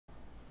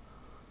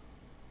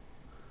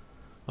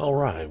All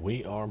right,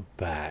 we are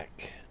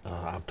back.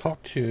 I've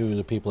talked to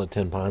the people at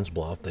Ten Pines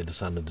Bluff. They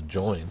decided to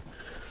join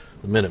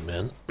the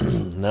Minutemen.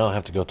 Now I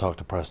have to go talk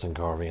to Preston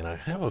Garvey, and I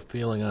have a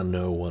feeling I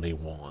know what he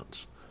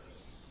wants.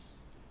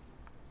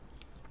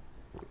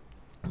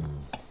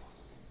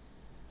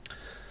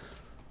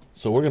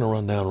 So we're gonna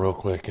run down real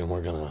quick, and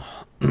we're gonna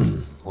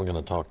we're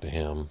gonna talk to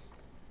him.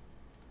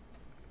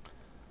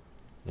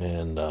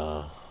 And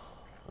I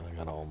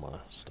got all my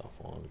stuff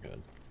on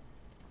good.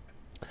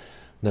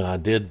 Now I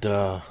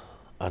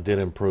did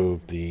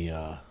improve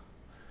the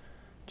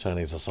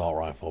Chinese assault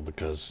rifle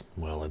because,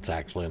 well, it's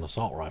actually an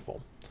assault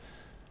rifle,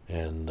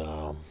 and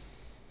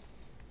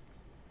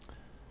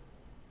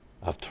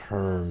I've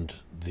turned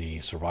the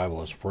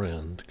survivalist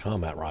friend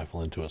combat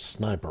rifle into a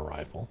sniper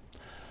rifle.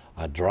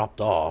 I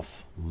dropped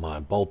off my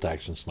bolt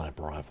action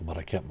sniper rifle, but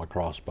I kept my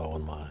crossbow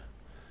and my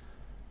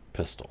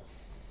pistol.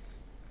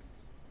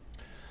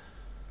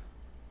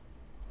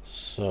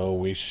 So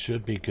we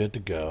should be good to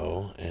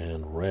go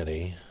and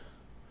ready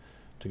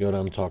to go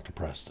down and talk to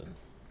Preston.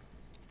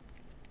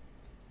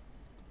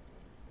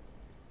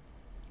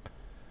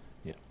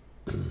 Yeah.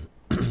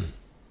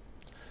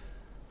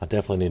 I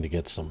definitely need to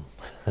get some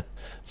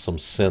some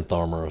synth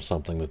armor or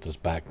something that this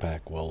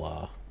backpack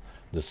will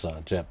this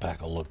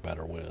jetpack will look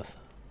better with,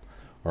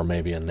 or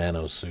maybe a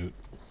nano suit.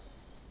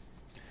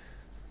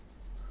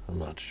 I'm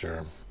not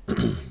sure.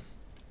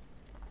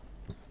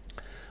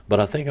 But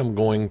I think I'm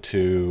going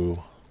to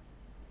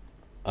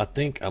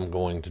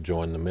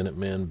join the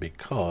Minutemen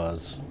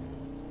because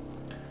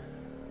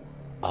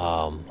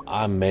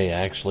I may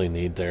actually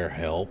need their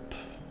help.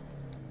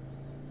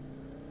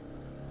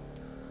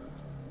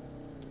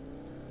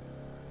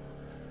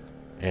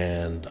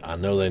 And I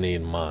know they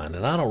need mine,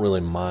 and I don't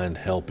really mind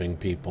helping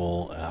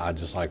people. I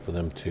just like for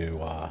them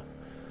to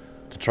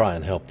try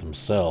and help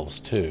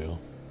themselves too.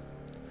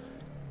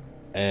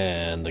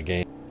 And the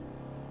game.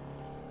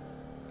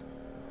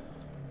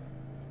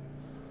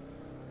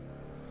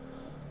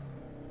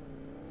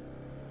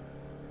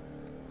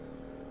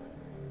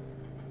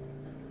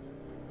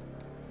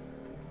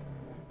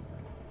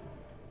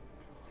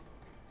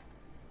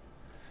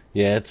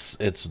 Yeah,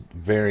 it's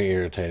very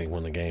irritating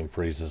when the game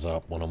freezes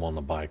up when I'm on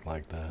the bike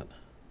like that.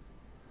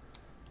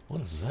 What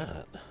is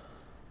that?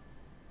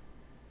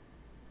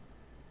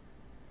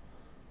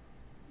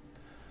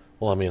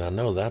 Well, I mean, I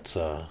know that's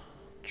a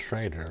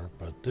trader,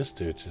 but this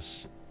dude's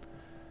just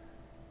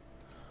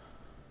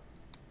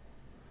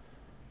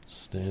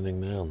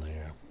standing down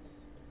there.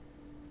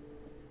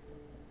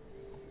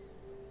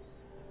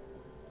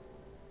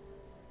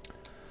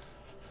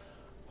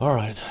 All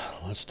right,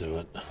 let's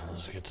do it.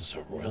 Let's get this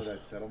over You know with.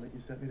 that settlement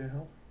you sent me to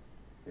help?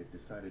 They've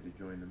decided to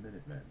join the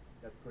Minutemen.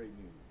 That's great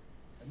news.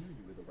 I knew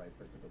you were the right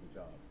person for the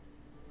job.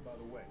 By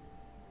the way,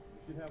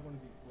 you should have one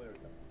of these flare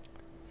guns.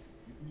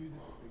 You can use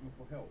it to signal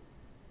for help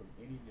from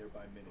any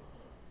nearby minute.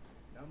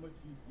 Not much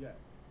use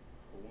yet,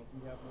 but once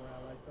we have more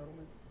allied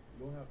settlements,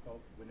 you'll have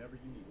help whenever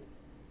you need it.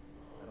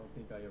 I don't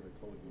think I ever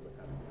told you what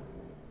happened to the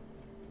Minutemen.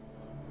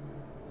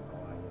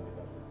 How I ended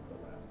up as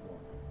the last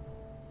one.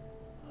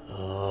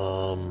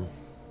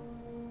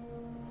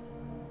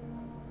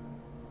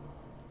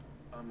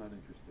 I'm not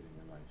interested in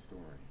your life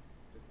story.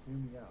 Just hear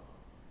me out.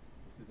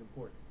 This is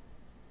important.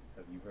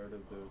 Have you heard of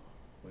the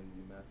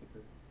Quincy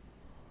massacre?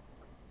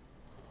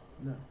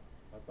 No.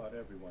 I thought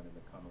everyone in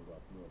the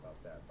Commonwealth knew about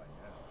that by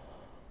now.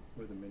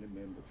 Where the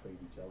Minutemen betrayed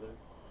each other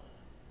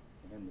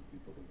and the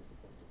people they were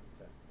supposed to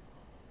protect.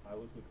 I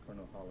was with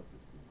Colonel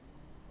Hollis's group.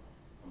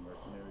 A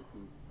mercenary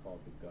group called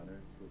the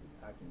Gunners was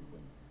attacking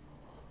Quincy.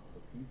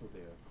 The people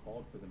there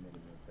called for the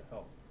Minutemen to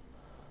help.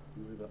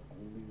 We were the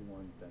only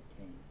ones that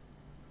came.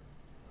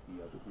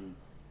 The other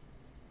groups,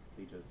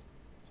 they just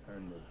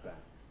turned their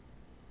backs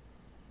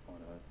on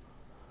us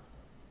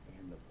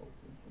and the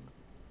folks in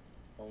Quincy.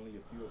 Only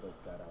a few of us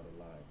got out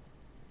alive.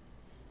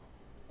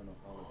 Colonel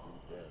Hollis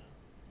was dead,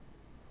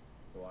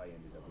 so I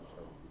ended up in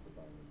charge of the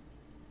survivors.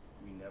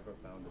 We never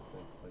found a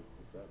safe place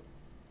to settle.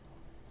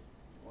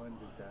 One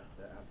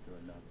disaster after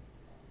another.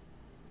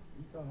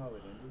 We saw how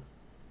it ended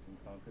in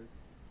Concord.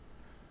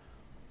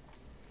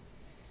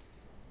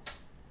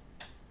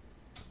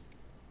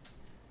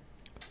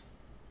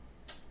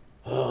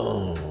 As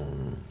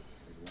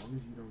long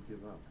as you don't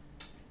give up,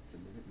 the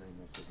Minutemen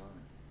will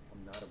survive.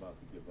 I'm not about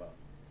to give up,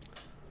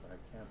 but I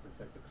can't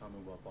protect the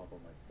Commonwealth all by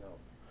myself.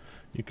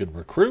 You could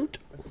recruit.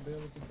 I can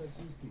barely protect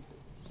these people.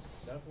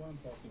 That's why I'm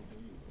talking to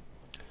you.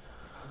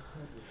 I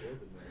can't rebuild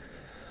the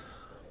Minutemen.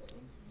 I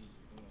think you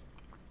can.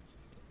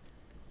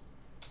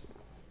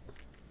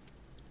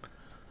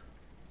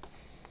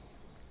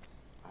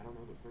 I don't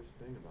know the first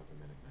thing about the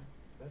Minutemen.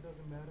 That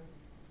doesn't matter.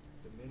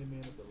 The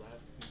Minutemen of the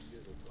last few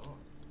years are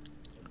gone,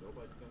 and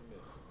nobody's gonna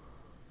miss them.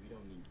 We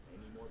don't need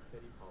any more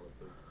petty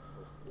politics,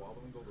 or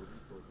squabbling over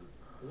resources,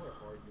 or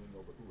arguing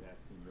over who has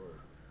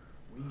seniority.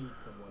 We need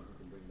someone who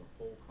can bring the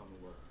whole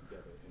Commonwealth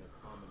together in a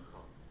common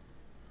cause.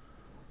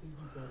 And I think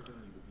you've got it in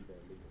you to be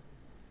that leader.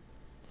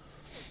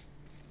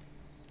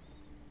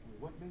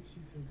 What makes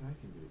you think I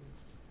can do this?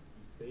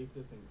 You saved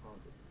us in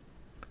Concord.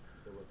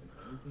 There wasn't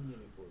anything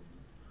in it for you.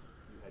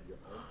 You had your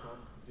own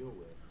problems to deal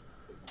with,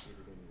 but you did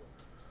it anyway.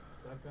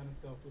 That kind of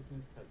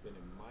selflessness has been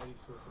in mighty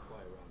short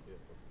supply around here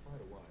for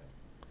quite a while.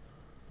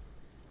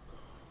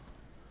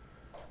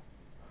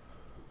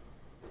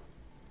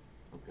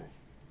 Okay.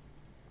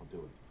 I'll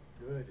do it.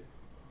 Good.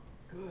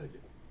 Good.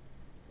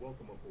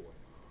 Welcome aboard.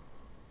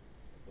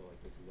 I feel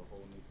like this is a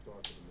whole new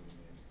start for the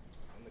Minutemen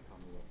and the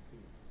Commonwealth,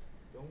 too.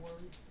 Don't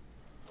worry.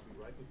 I'll be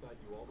right beside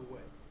you all the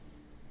way.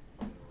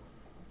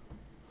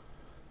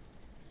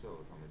 So,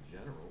 if I'm a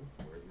general,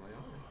 where's my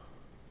army?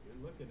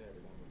 You're looking at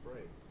it, I'm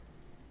afraid.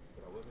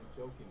 But I wasn't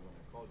joking when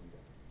I called you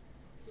that.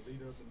 The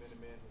leader of the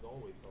Minutemen has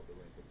always held the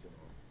rank of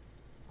general.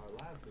 Our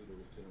last leader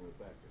was General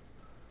Becker.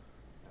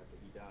 After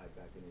he died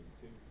back in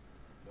 '82,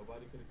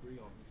 nobody could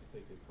agree on who should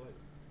take his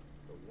place.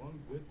 But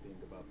one good thing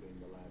about being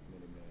the last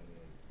Minuteman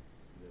is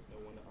there's no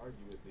one to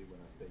argue with me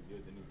when I say you're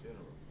the new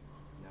general.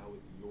 Now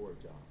it's your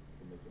job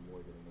to make it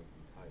more than an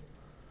empty title.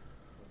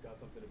 I've got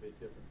something a bit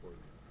different for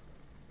you.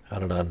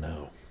 How did I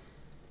know?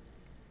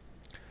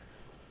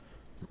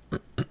 Our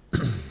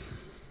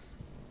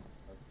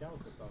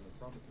scouts have found a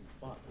promising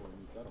spot for a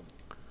new settlement.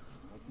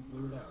 Once you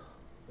clear it out,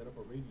 set up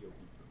a radio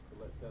beacon to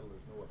let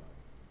settlers know about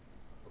it.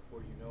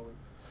 Before you know it,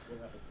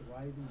 we'll have a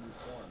thriving new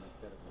farm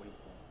instead of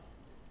wasteland.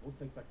 We'll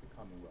take back the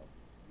Commonwealth,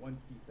 one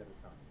piece at a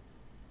time.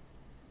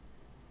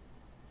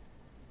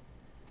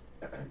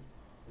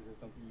 Is there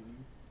something you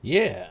need?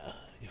 Yeah,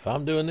 if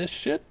I'm doing this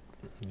shit,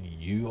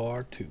 you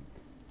are too.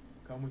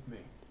 Come with me.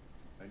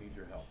 I need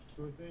your help.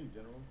 Sure thing,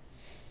 General.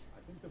 I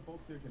think the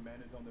folks here can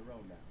manage on their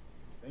own now.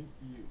 Thanks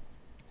to you.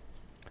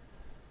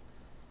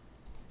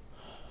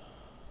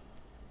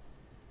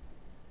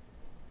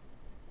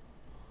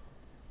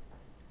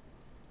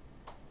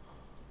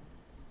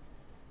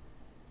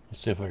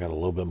 Let's see if I got a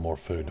little bit more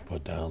food to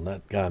put down.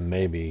 That guy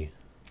maybe,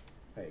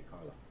 Hey,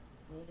 Carla.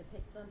 Need to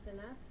pick something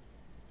up?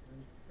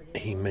 Looks pretty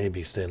he warm. may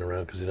be staying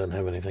around because he doesn't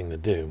have anything to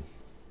do.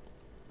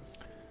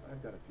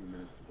 I've got a few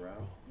minutes to browse.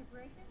 You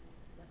break it?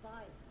 You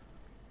buy it.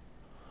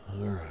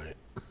 All right.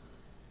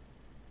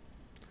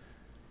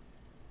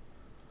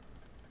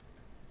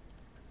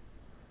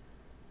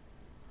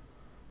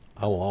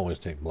 I will always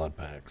take blood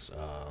packs.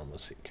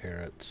 Let's see,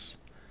 carrots.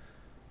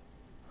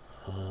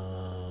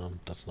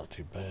 That's not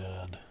too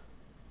bad.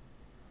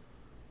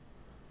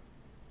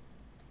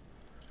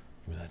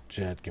 Give me that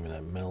jet. Give me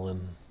that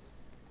melon.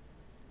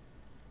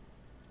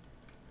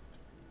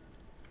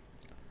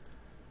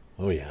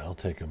 Oh yeah, I'll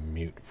take a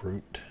mute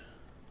fruit.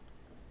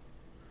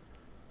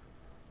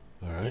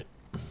 All right.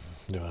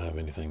 Do I have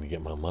anything to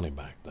get my money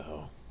back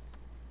though?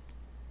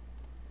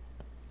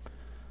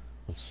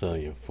 Let's sell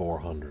you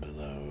 400 of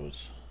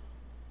those.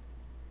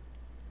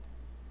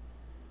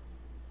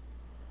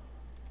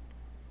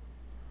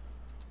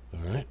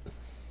 All right.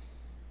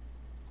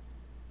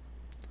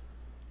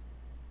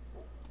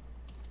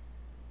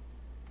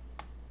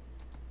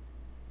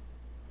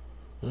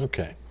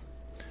 Okay.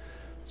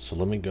 So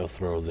let me go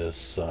throw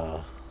this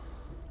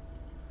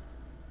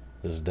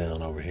this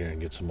down over here and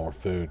get some more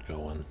food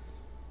going.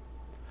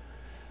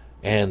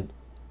 And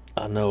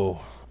I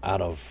know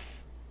out of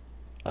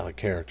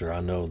character,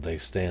 I know they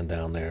stand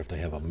down there if they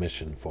have a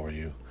mission for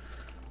you,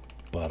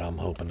 but I'm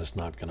hoping it's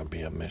not going to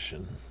be a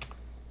mission.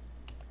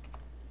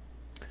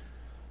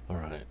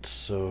 Alright,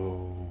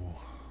 so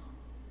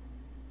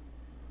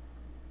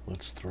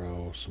let's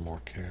throw some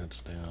more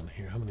carrots down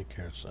here. How many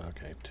carrots?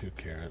 Okay, 2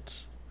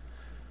 carrots.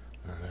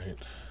 Alright.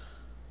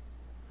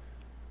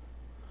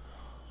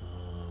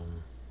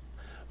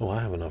 Oh, I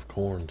have enough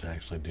corn to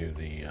actually do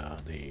the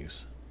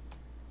these.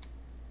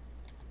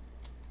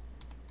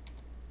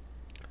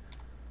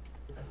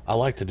 I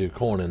like to do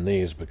corn in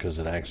these because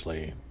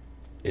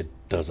it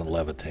doesn't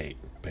levitate,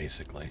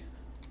 basically.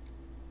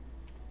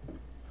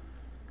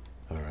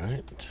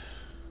 Alright.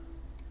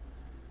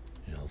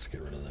 Yeah, let's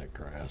get rid of that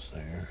grass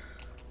there.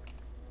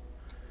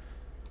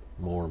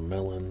 More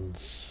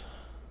melons.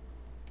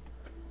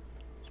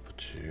 Let's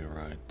put you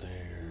right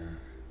there.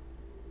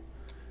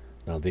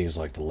 Now these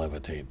like to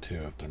levitate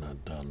too if they're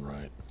not done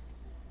right.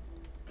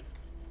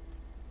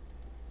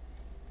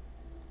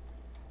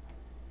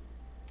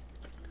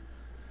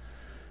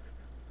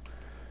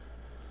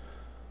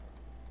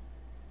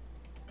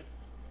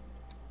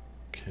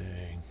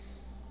 Okay.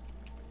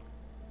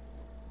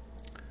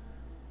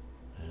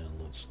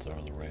 And let's throw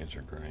the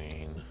razor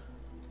grain.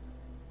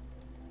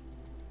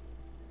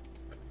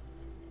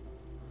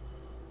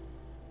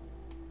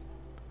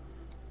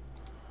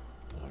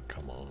 Oh,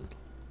 come on.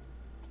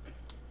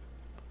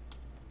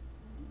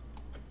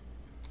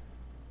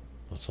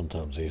 Well,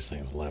 sometimes these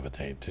things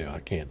levitate too. I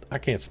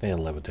can't stand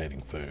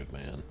levitating food,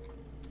 man.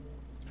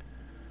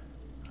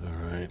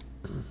 Alright.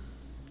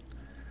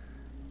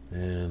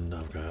 And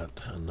I've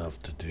got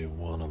enough to do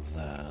one of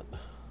that.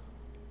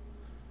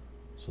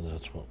 So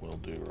that's what we'll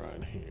do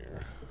right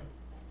here.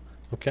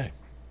 Okay.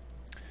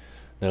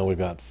 Now we've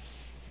got...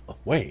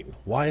 Wait,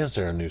 why is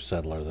there a new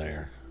settler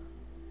there?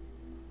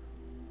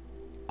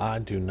 I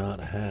do not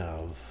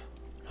have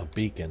a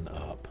beacon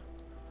up.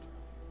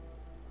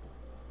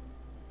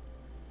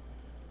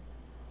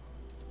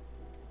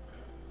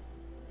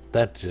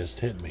 That just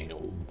hit me.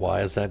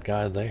 Why is that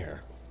guy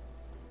there?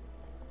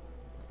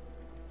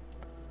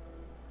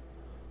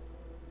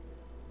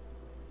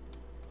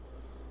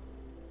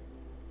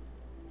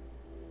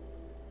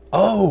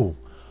 Oh!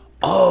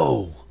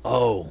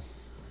 Oh!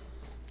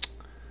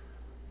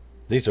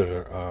 These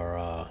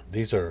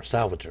are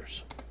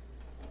salvagers.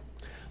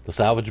 The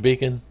salvage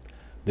beacon.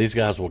 These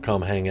guys will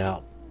come hang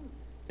out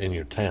in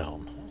your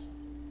town.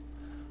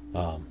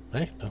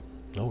 Hey,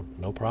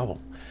 no problem.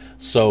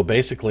 So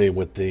basically,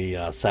 with the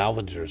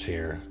salvagers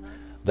here,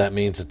 that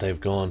means that they've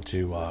gone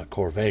to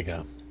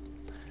Corvega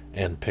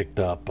and picked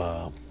up.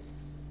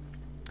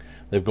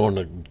 They've gone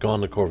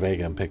to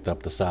Corvega and picked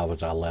up the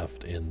salvage I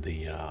left in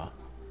the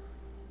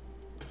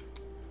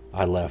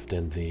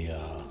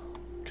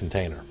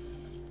container.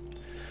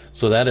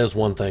 So that is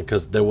one thing,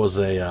 because there was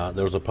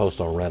a post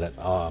on Reddit,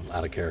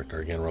 out of character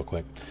again real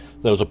quick.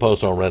 There was a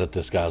post on Reddit,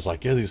 this guy's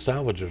like, yeah, these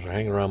salvagers are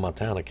hanging around my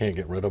town, I can't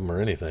get rid of them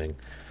or anything.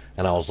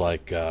 And I was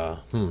like,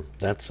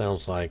 that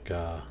sounds like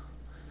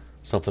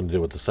something to do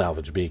with the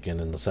salvage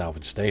beacon and the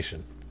salvage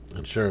station.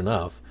 And sure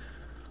enough,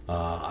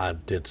 I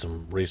did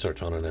some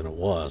research on it, and it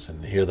was,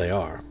 and here they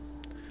are.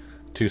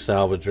 2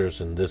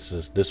 salvagers, and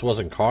this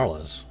wasn't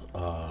Carla's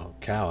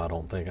cow, I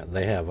don't think.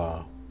 They have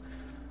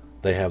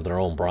their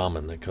own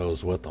Brahmin that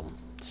goes with them.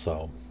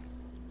 So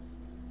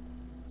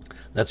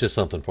that's just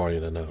something for you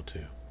to know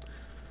too.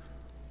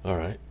 All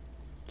right,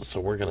 so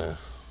we're gonna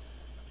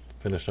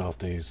finish off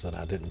these that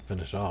I didn't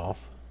finish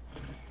off.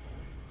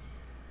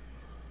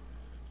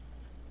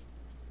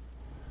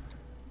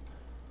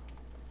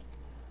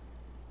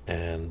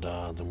 And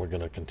then we're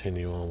gonna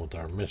continue on with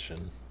our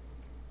mission.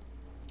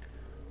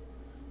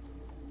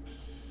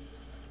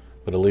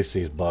 But at least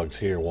these bugs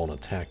here won't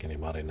attack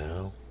anybody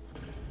now.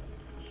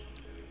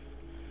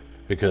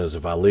 Because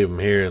if I leave them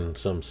here and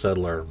some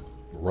settler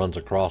runs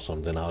across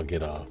them, then I'll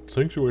get a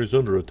sanctuary's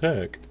under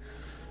attack.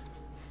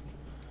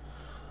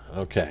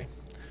 Okay.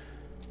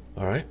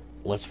 Alright,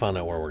 let's find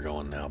out where we're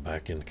going now.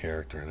 Back in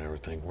character and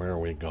everything. Where are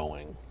we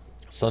going?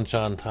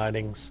 Sunshine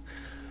Tidings.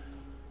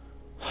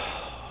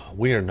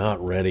 We are not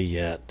ready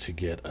yet to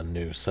get a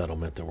new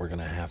settlement that we're going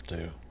to have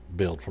to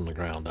build from the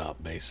ground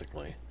up,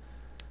 basically.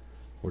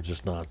 We're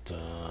just not,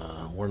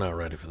 we're not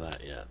ready for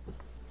that yet.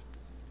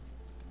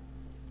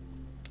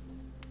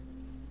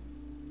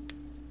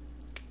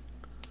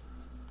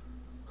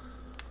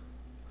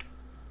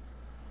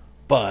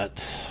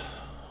 But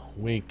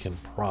we can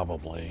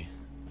probably,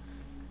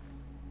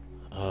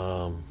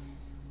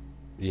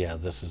 yeah,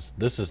 this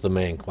is the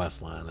main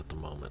quest line at the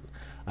moment.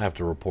 I have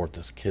to report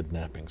this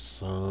kidnapping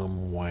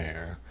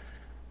somewhere,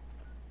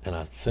 and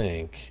I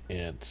think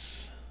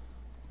it's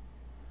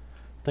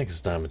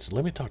diamonds.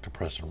 Let me talk to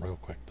Preston real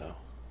quick though.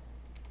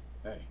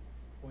 Hey,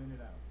 point it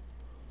out.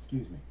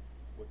 Excuse me.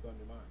 What's on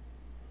your mind?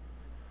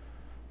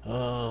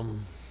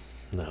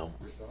 No.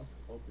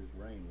 Hope this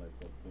rain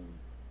lets up soon.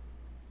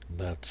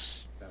 That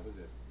was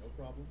it. No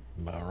problem.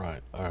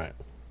 All right.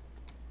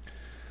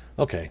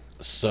 Okay,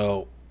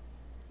 so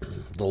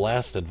the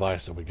last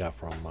advice that we got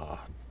from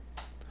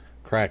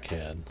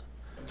Crackhead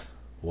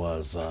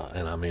was,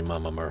 and I mean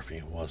Mama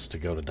Murphy, was to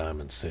go to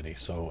Diamond City.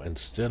 So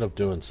instead of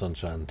doing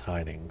Sunshine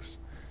Tidings,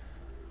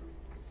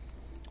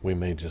 we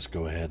may just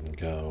go ahead and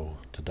go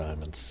to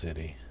Diamond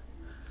City.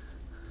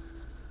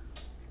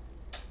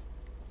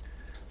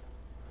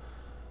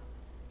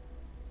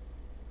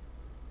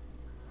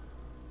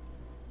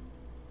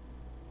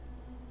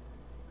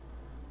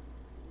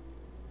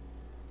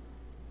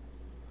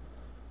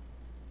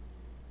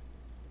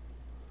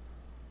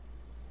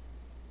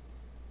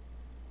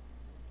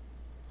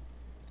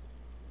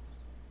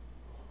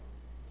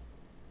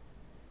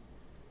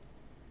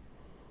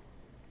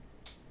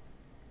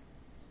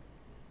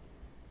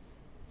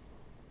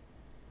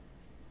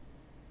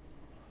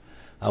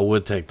 I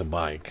would take the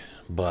bike,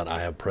 but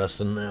I have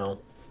Preston now,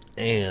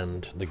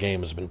 and the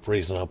game has been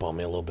freezing up on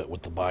me a little bit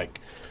with the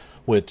bike,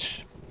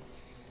 which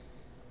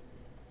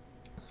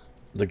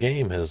the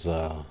game has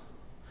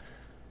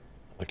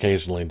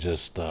occasionally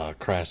just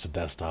crashed the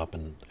desktop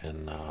and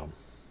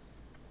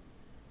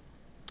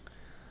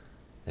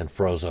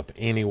froze up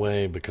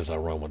anyway, because I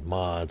run with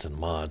mods, and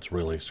mods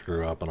really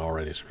screw up an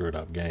already screwed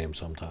up game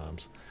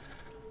sometimes.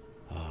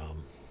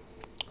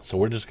 So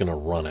we're just going to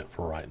run it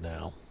for right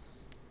now.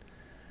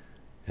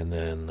 And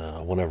then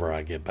whenever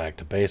I get back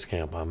to base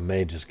camp, I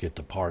may just get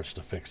the parts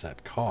to fix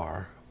that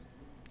car.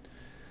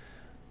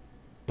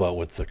 But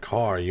with the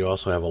car, you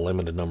also have a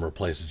limited number of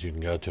places you can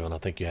go to, and I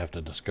think you have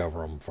to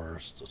discover them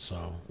first.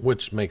 So,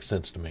 which makes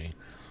sense to me,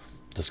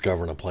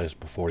 discovering a place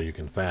before you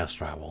can fast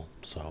travel.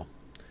 So,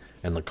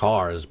 and the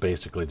car is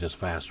basically just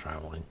fast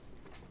traveling.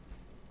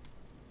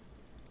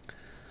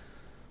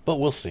 But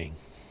we'll see.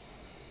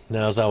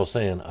 Now, as I was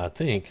saying, I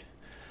think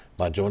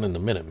by joining the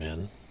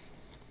Minutemen,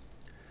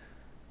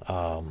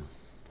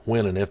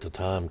 when and if the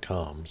time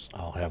comes,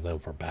 I'll have them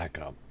for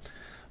backup.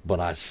 But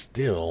I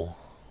still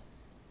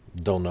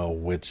don't know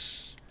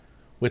which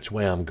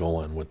way I'm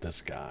going with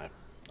this guy.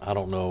 I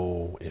don't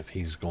know if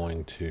he's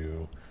going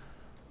to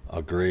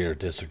agree or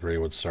disagree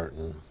with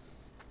certain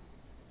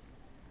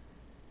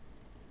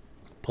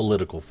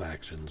political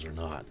factions or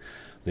not.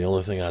 The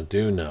only thing I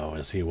do know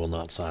is he will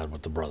not side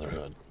with the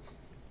Brotherhood.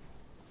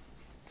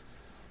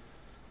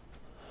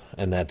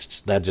 And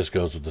that just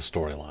goes with the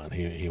storyline.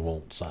 He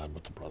won't side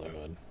with the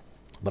Brotherhood.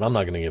 But I'm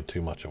not going to give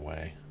too much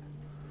away.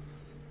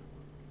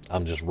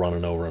 I'm just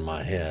running over in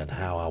my head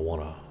how I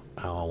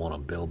want to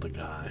build the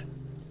guy.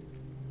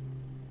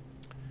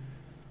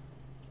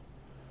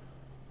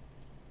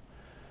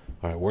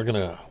 All right, we're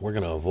gonna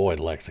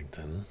avoid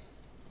Lexington.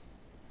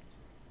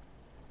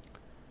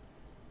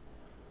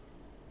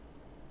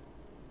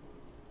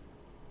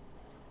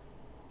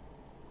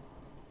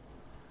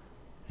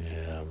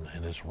 Yeah,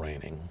 and it's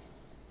raining.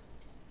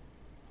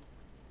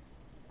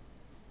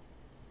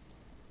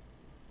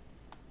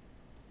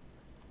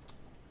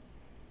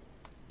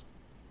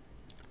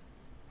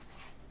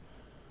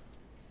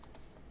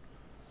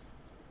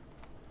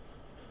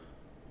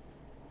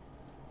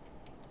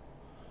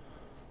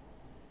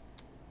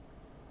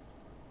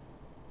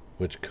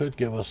 Which could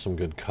give us some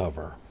good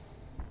cover.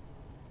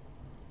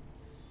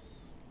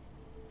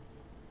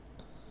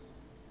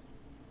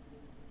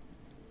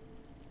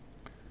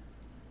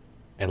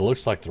 And it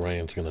looks like the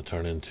rain's going to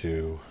turn into... I don't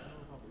know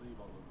if I believe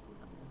all those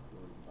boogeyman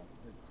stories about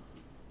the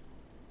Institute.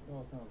 It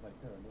all sounds like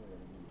paranoia to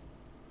me.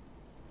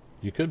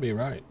 You could be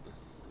right.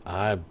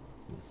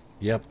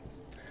 Yep.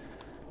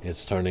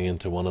 It's turning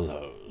into one of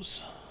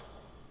those.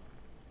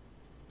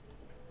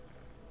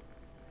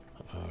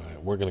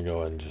 Alright, we're going to go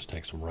ahead and just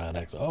take some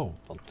Rad-X. Oh,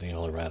 the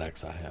only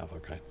Rad-X I have.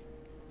 Okay.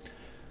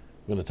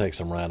 I'm going to take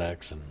some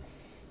Rad-X and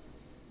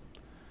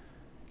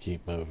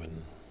keep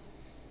moving.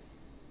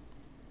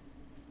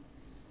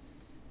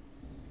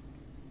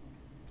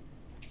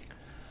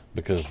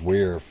 Because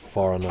we're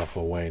far enough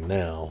away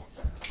now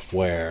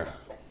where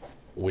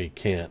we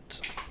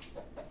can't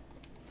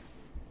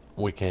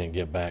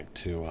get back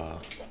to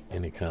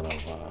any kind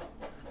of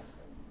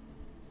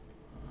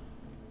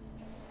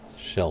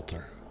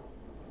shelter.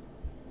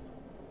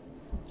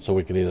 So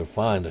we can either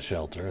find a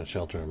shelter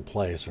in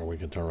place, or we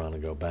can turn around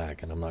and go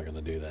back, and I'm not going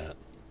to do that.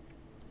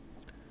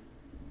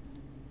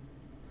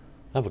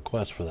 I have a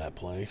quest for that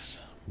place,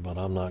 but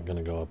I'm not going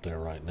to go up there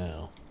right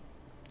now.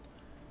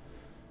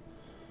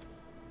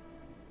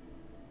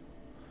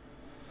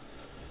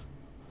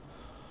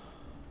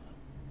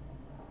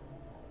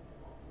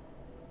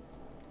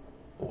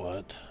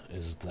 What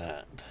is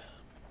that?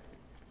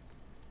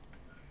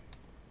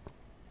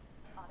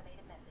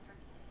 Automated message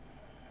repeated.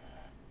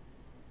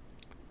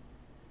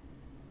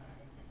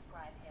 This is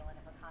Scribe Halen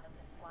of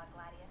Reconnaissance Squad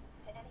Gladius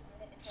to any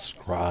unit in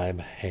transition. Scribe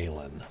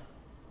Halen.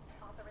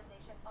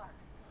 Authorization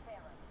ARCS,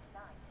 Pharaoh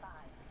 9-5.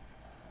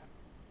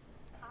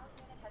 Our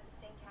unit has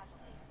sustained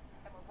casualties,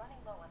 and we're running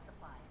low on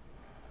supplies.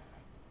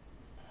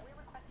 We're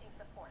requesting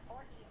support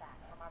or evac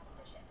from our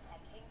position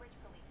at Cambridge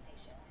Police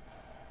Station.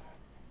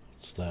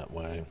 It's that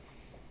way.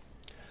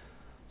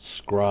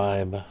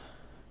 Scribe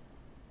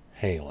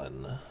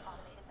Halen.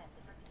 Automated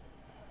message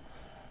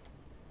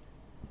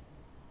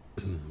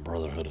repeated.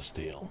 Brotherhood of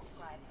Steel. This is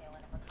Scribe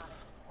Halen of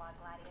Reconnaissance Squad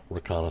Gladius.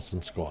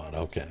 Reconnaissance Squad,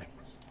 okay.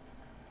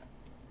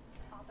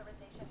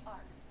 Authorization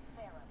ARCS,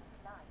 Pharaoh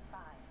 9-5.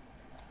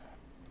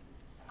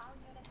 Our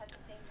unit has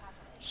sustained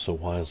casualties. So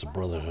why is the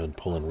Brotherhood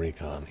pulling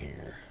recon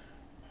here?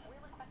 We're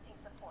requesting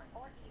support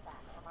or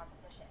evac from our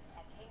position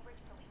at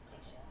Cambridge Police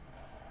Station.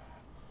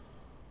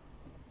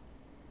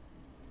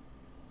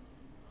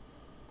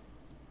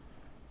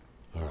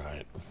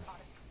 Alright.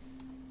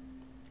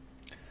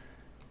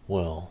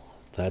 Well,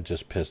 that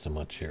just pissed in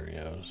my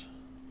Cheerios.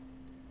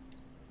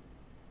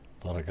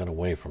 Thought I got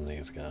away from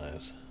these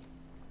guys.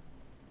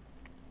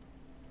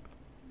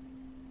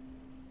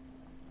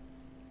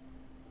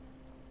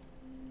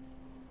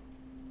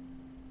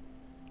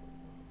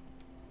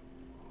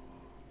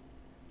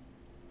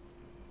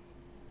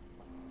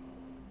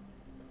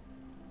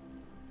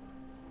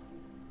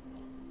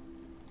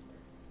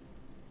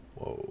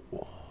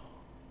 Whoa.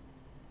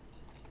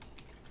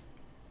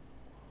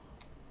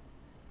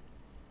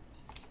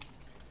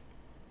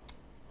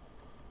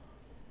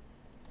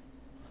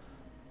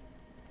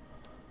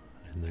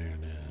 And there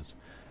it is.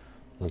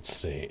 Let's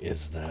see,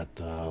 is that,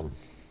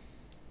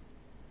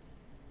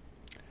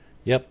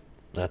 yep,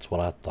 that's what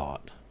I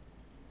thought.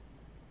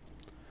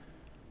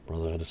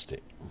 Brotherhood of Steel.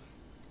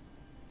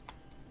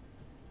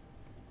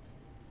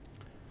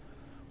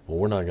 Well,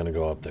 we're not going to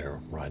go up there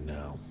right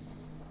now.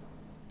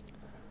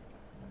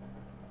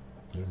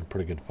 They're in a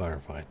pretty good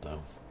firefight,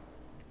 though.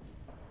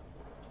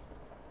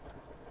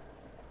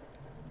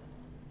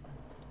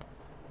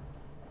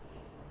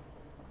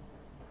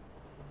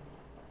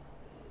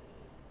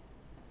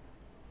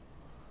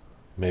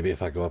 Maybe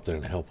if I go up there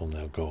and help them,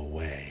 they'll go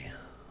away.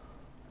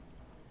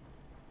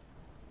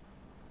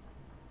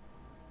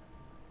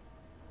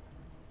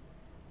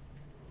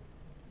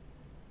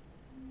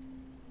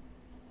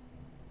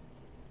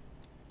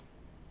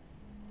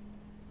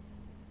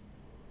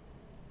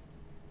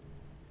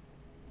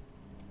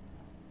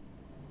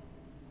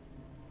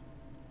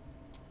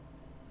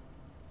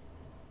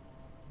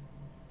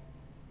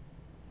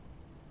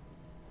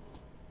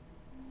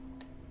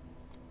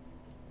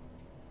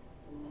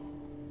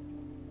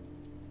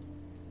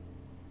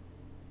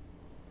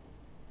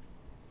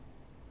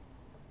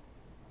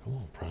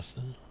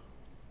 Preston.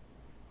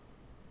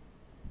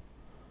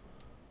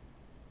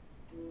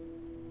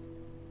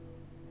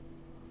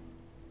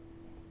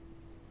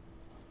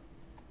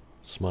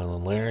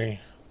 Smiling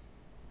Larry.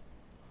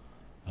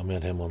 I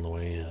met him on the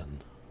way in.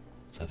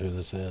 Is that who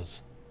this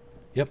is?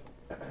 Yep.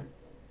 You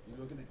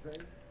looking to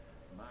trade?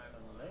 Smiling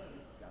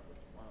Larry's got what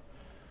you want.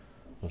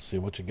 Let's see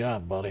what you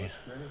got, buddy. Let's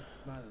trade.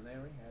 Smiling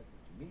Larry has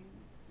what you need,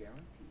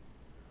 guaranteed.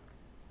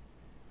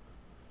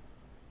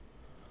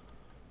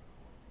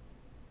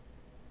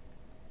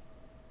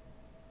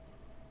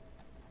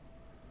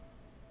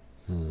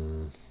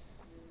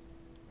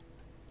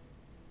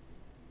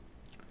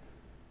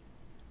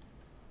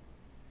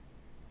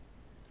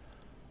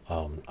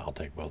 I'll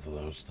take both of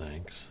those,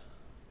 thanks.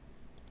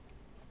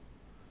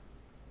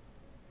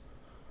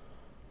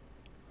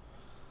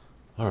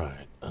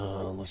 Alright,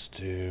 let's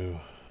do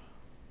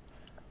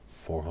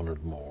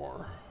 400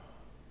 more.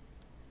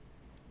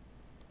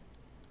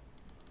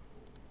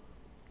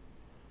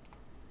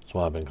 That's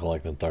why I've been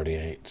collecting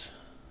 38s.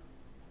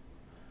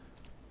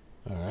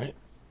 Alright,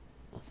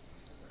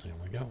 there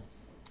we go.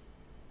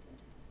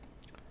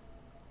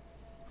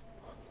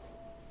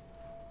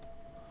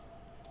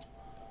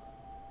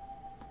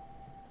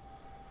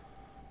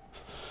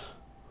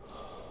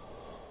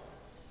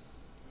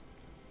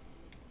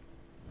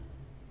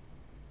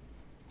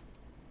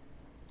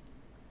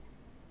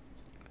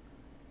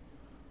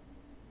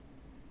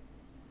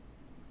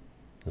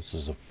 This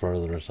is the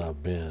furthest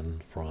I've been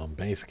from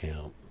base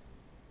camp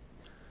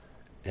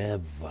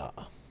ever.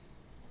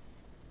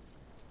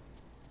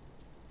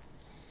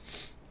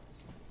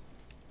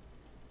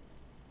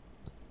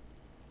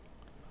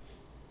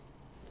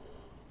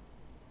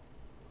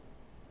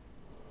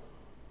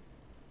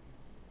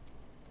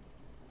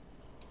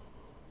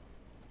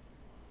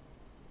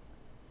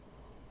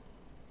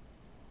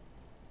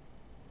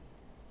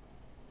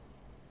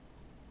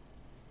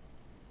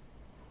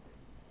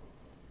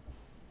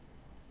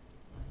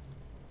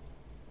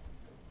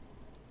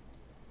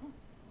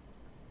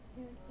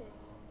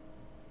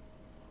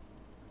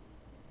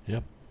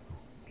 Yep,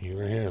 you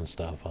were hearing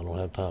stuff. I don't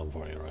have time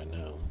for you right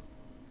now.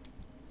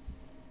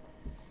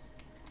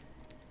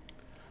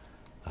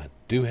 I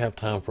do have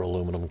time for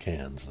aluminum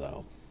cans,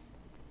 though.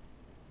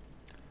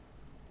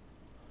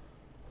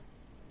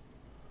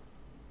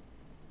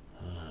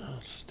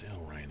 It's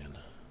still raining.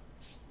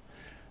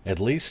 At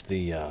least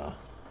the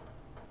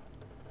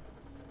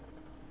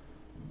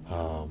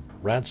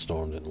rat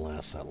storm didn't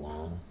last that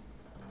long.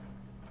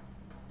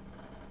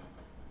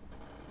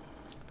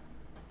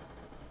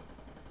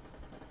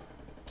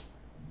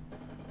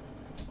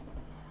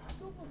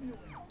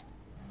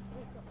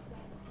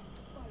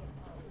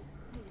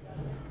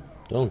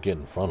 Don't get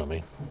in front of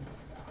me.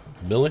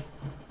 Billy?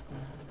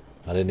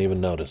 I didn't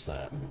even notice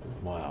that.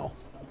 Wow.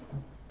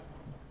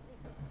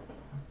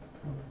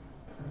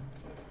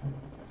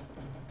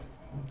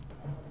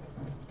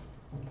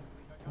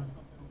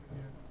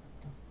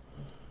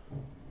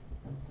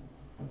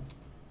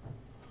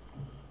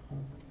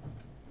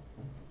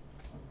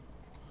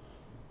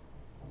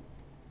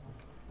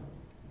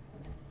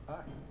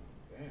 Hi.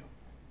 Damn.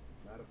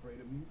 Not afraid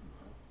of mutants,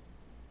 huh?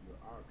 You're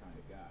our kind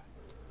of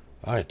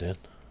guy. Alright then.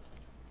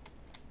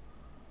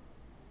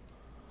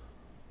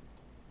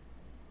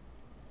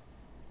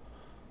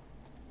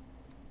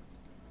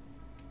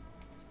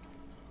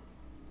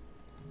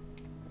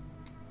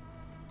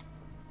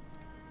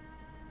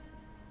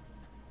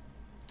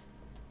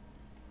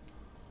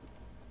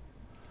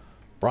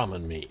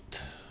 Brahmin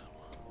meat.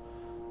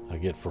 I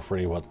get for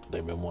free what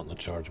they've been wanting to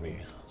charge me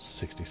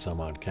 60 some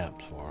odd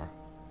caps for.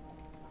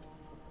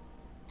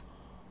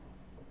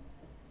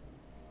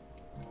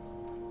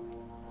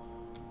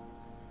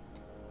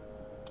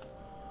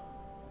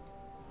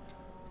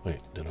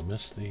 Wait, did I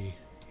miss the...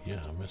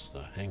 Yeah, I missed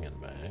the hanging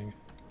bag.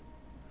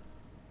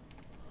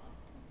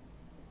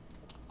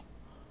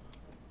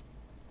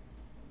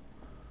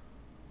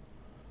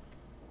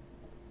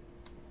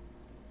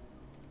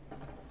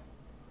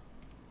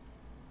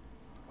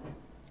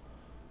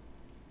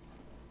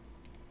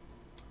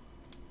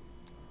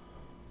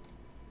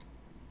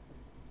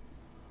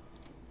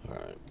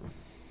 Alright.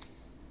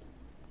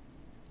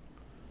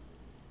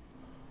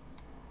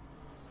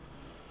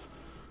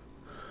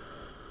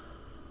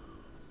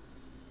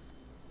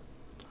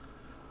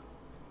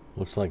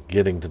 Looks like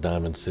getting to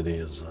Diamond City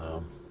is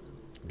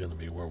going to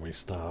be where we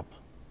stop.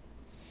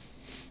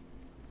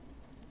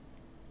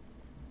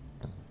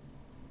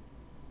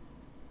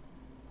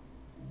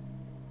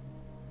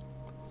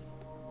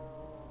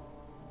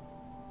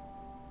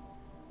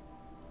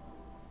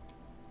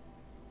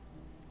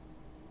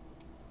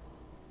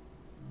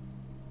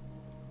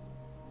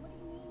 What do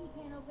you mean you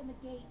can't open the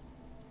gate?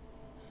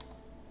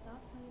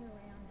 Stop playing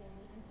around,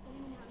 Danny. I'm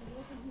standing out in the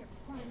open here,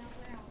 crying out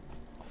loud.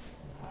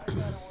 I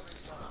gotta order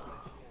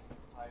something,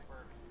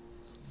 Piper.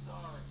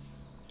 Sorry, just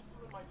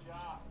doing my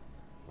job.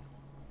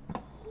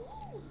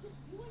 Ooh, just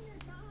doing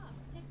your job.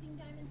 Protecting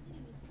Diamond City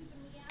means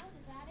keeping me out,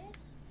 is that it?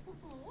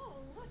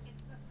 Whoa, look,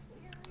 it's the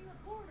scary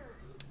reporter.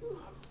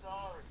 I'm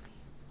sorry,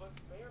 but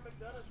Mayor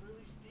McDonough's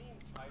really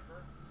steamed,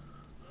 Piper.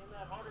 In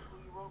that article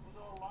you you wrote was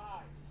all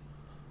lies.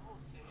 The whole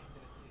city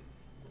said it's easy.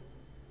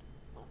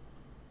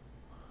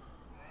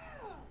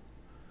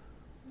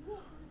 Look,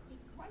 let me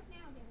speak right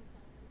now,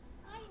 Dicejunkies.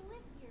 I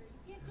live here.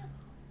 You can't just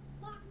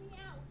lock me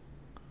out.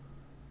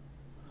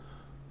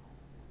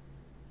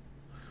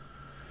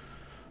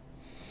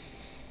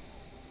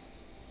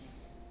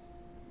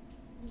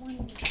 You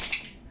wanted me to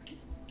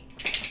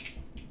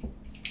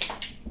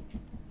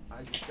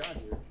I just got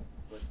here,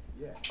 but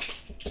yeah.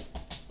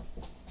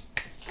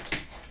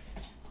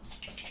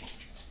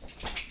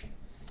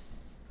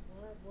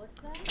 What's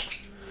that?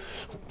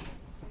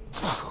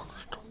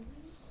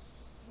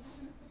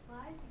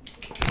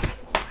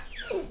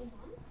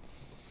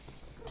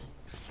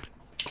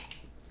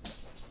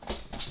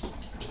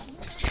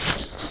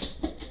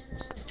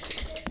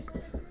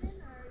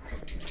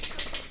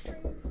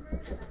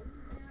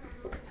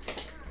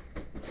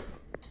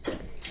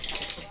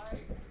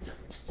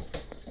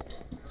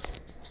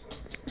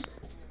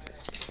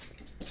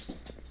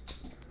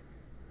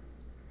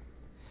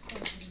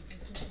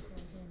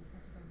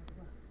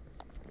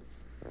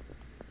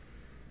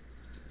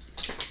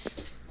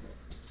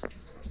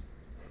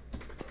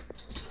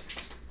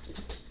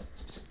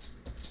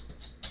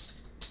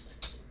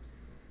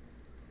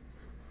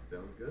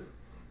 Sounds good.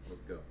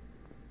 Let's go.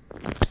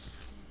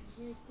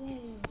 Your day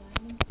in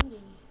Diamond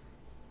City.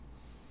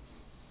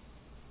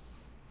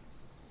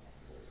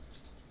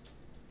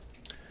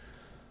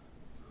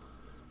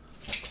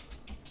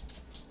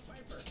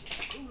 Piper,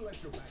 who let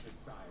you back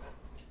inside?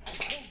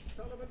 Told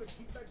Sullivan to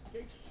keep that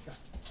gate shut.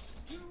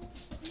 You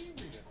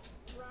devious,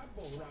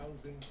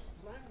 rabble-rousing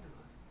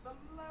slanderer. The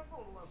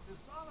level of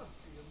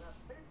dishonesty in that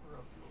paper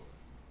of yours.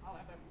 I'll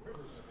have that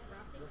critter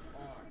scrapped State your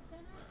that, Mr. arms.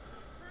 McDonough,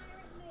 the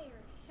tyrant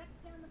mayor shuts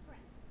down the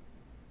press.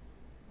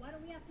 Why don't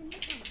we ask the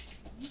newcomers?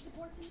 You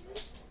support the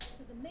news?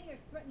 Because the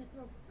mayor's threatened to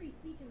throw free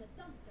speech in the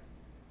dumpster.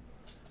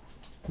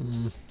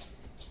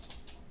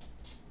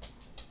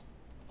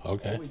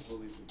 Okay. Always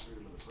believed in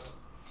freedom of the press.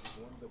 It's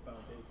one of the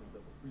foundations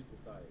of a free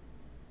society.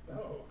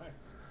 Oh, I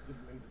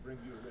didn't mean to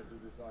bring you into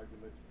this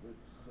argument, good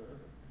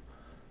sir.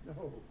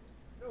 No.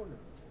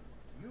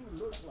 You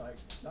look like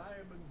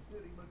Diamond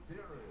City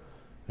material.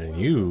 And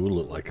you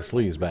look like a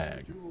sleaze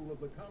bag. Jewel of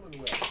the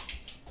Commonwealth.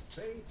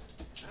 Safe,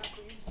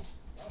 happy,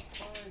 a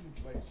fine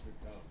place to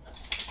come.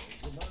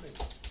 Save your money.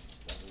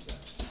 Settle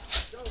down.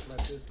 Don't let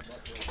this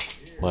mucker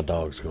here. My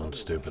dog's going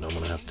stupid. I'm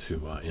going to have to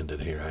end it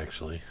here,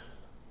 actually.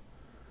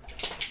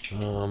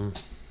 What are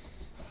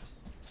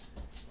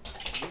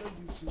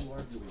you two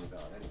arguing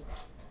about anyway?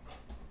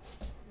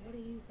 What do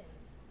you think?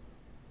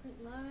 Print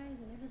lies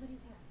and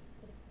everybody's happy.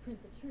 But if you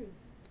print the truth,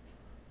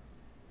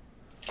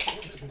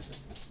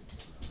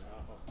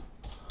 Now,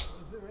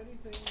 is there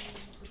anything in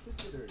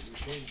particular you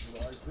came to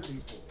our city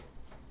for?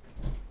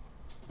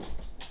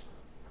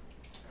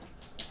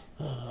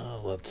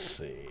 Let's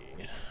see.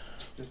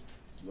 Just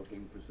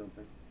looking for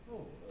something?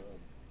 Oh,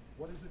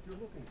 what is it you're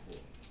looking for?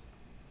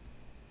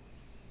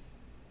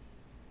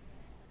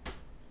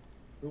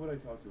 Who would I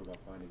talk to about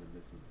finding a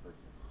missing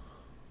person?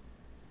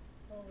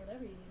 well,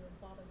 whatever you do, don't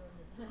bother going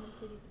to Diamond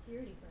City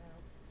Security for help.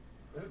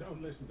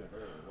 Don't listen to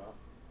her. Well,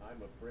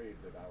 I'm afraid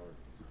that our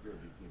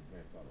security team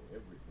can't follow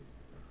every case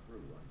that comes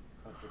through. I'm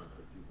confident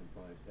that you can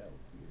find help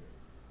here.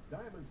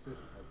 Diamond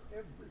City has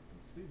every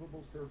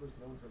conceivable service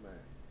known to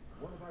man.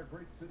 One of our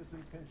great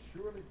citizens can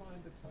surely find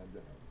the time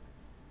to help.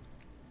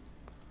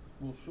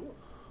 Well, sure.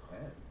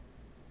 And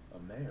a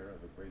mayor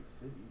of a great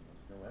city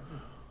must know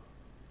everyone.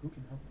 Who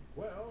can help me?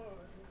 Well,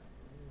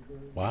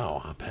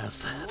 Wow, I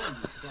passed that.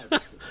 Nick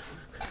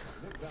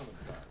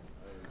Valentine,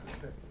 a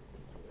detective,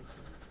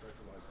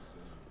 specializes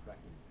in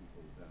tracking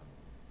people down,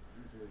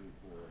 usually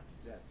for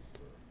deaths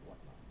or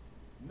whatnot.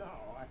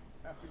 Now, I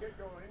have to get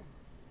going.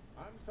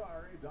 I'm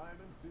sorry,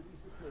 Diamond City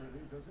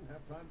Security doesn't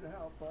have time to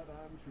help, but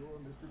I'm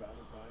sure Mr.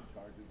 Valentine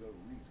charges a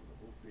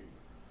reasonable fee.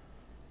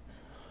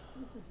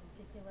 This is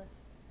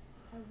ridiculous.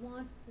 I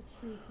want the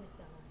truth,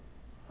 McDonough.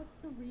 What's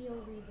the real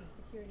reason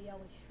security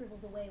always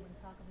shrivels away when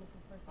talk of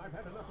missing persons? I've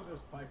had enough of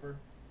this, Piper.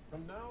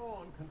 From now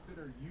on,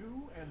 consider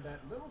you and that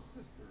little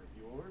sister of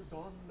yours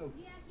on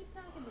notice. Yeah, keep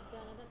talking,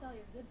 McDonough. That's all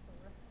you're good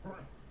for.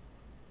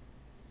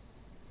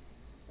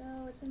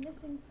 So it's a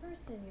missing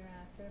person you're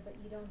after, but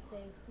you don't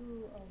say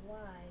who or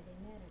why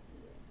they matter to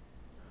you.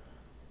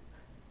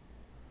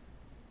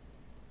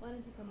 Why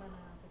don't you come by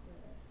my office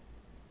later?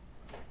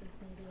 Think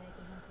maybe I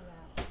can help you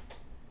out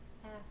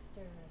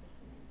after I get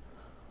some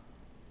answers.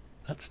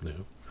 That's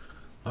new.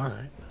 All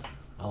right.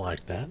 I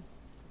like that.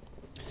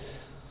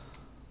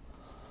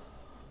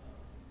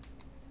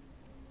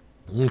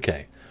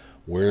 Okay.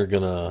 We're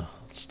going to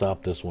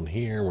stop this one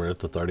here. We're at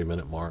the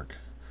 30-minute mark.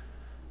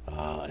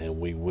 And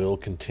we will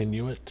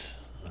continue it.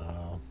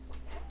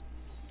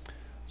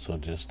 So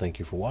just thank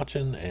you for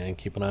watching and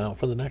keep an eye out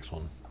for the next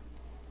one.